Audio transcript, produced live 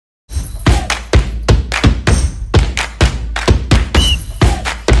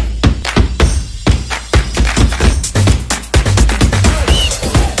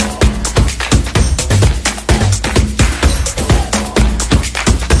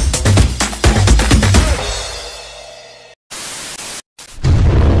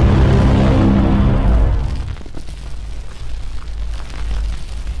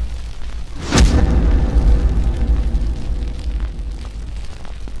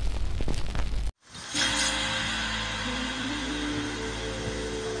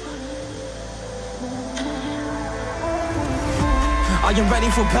I am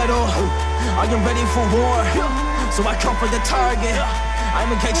ready for battle, I am ready for war. So I come for the target, I'm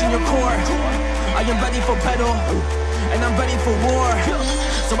engaging your core. I am ready for battle, and I'm ready for war.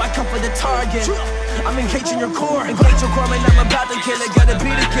 So I come for the target, I'm engaging your core. Engage your core, man, I'm about to kill it. Gotta be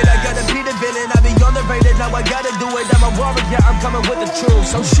the kid, I gotta be the villain. I be underrated, now I gotta do it. I'm a warrior, I'm coming with the truth.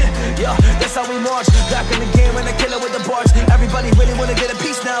 So shit, yeah, that's how we march. Back in the game, and I kill it with the bars. Everybody really wanna get a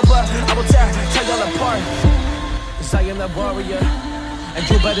piece now, but I will tear y'all apart. Cause I am the warrior, and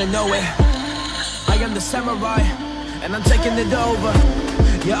you better know it. I am the samurai, and I'm taking it over.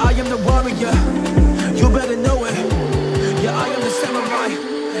 Yeah, I am the warrior, you better know it. Yeah, I am the samurai,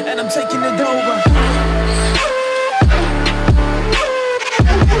 and I'm taking it over.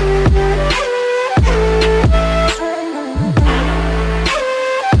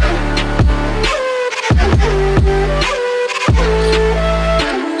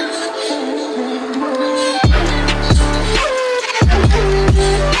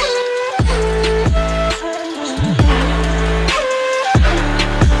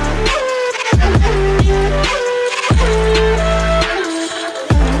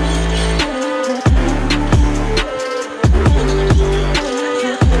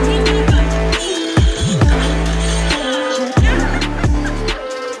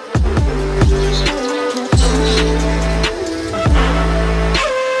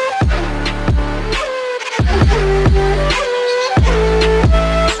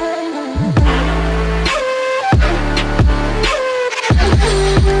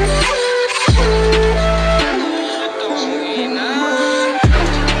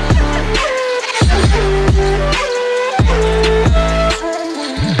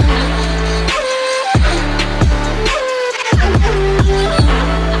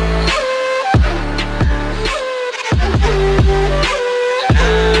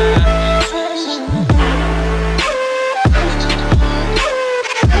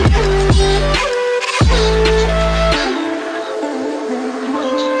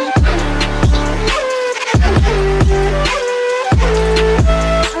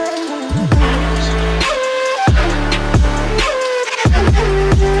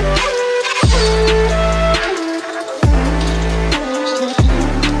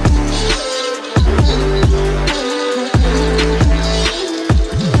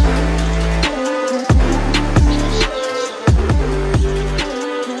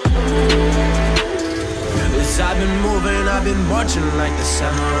 I've been marching like the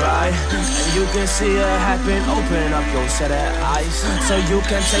samurai, and you can see it happen. Open up your set of eyes, so you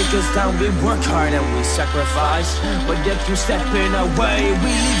can take us down. We work hard and we sacrifice, but if you step in our way, we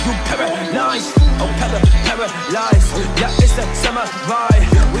leave you paralyzed. Oh, paralyzed. Yeah, it's the samurai.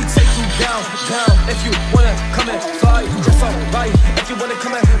 We take you down. If you wanna come and fight, that's alright. If you wanna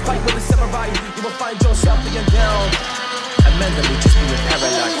come and fight with the samurai, you will find yourself being down. And mentally just being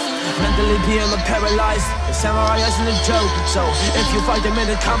paralyzed. Mentally being paralyzed. The samurai isn't a joke. So if you fight them in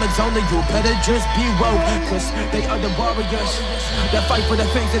the comments only, you better just be woke. Cause they are the warriors that fight for the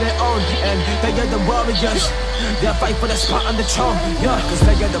things that they own. And they are the warriors that fight for the spot on the throne. Yeah, cause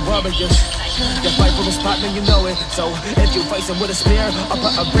they are the warriors that fight for the spot, man, you know it. So if you face them with a spear up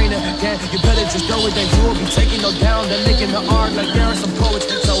an arena, then you better just know it. That you will be taking them down. They're licking the arm like there are some poets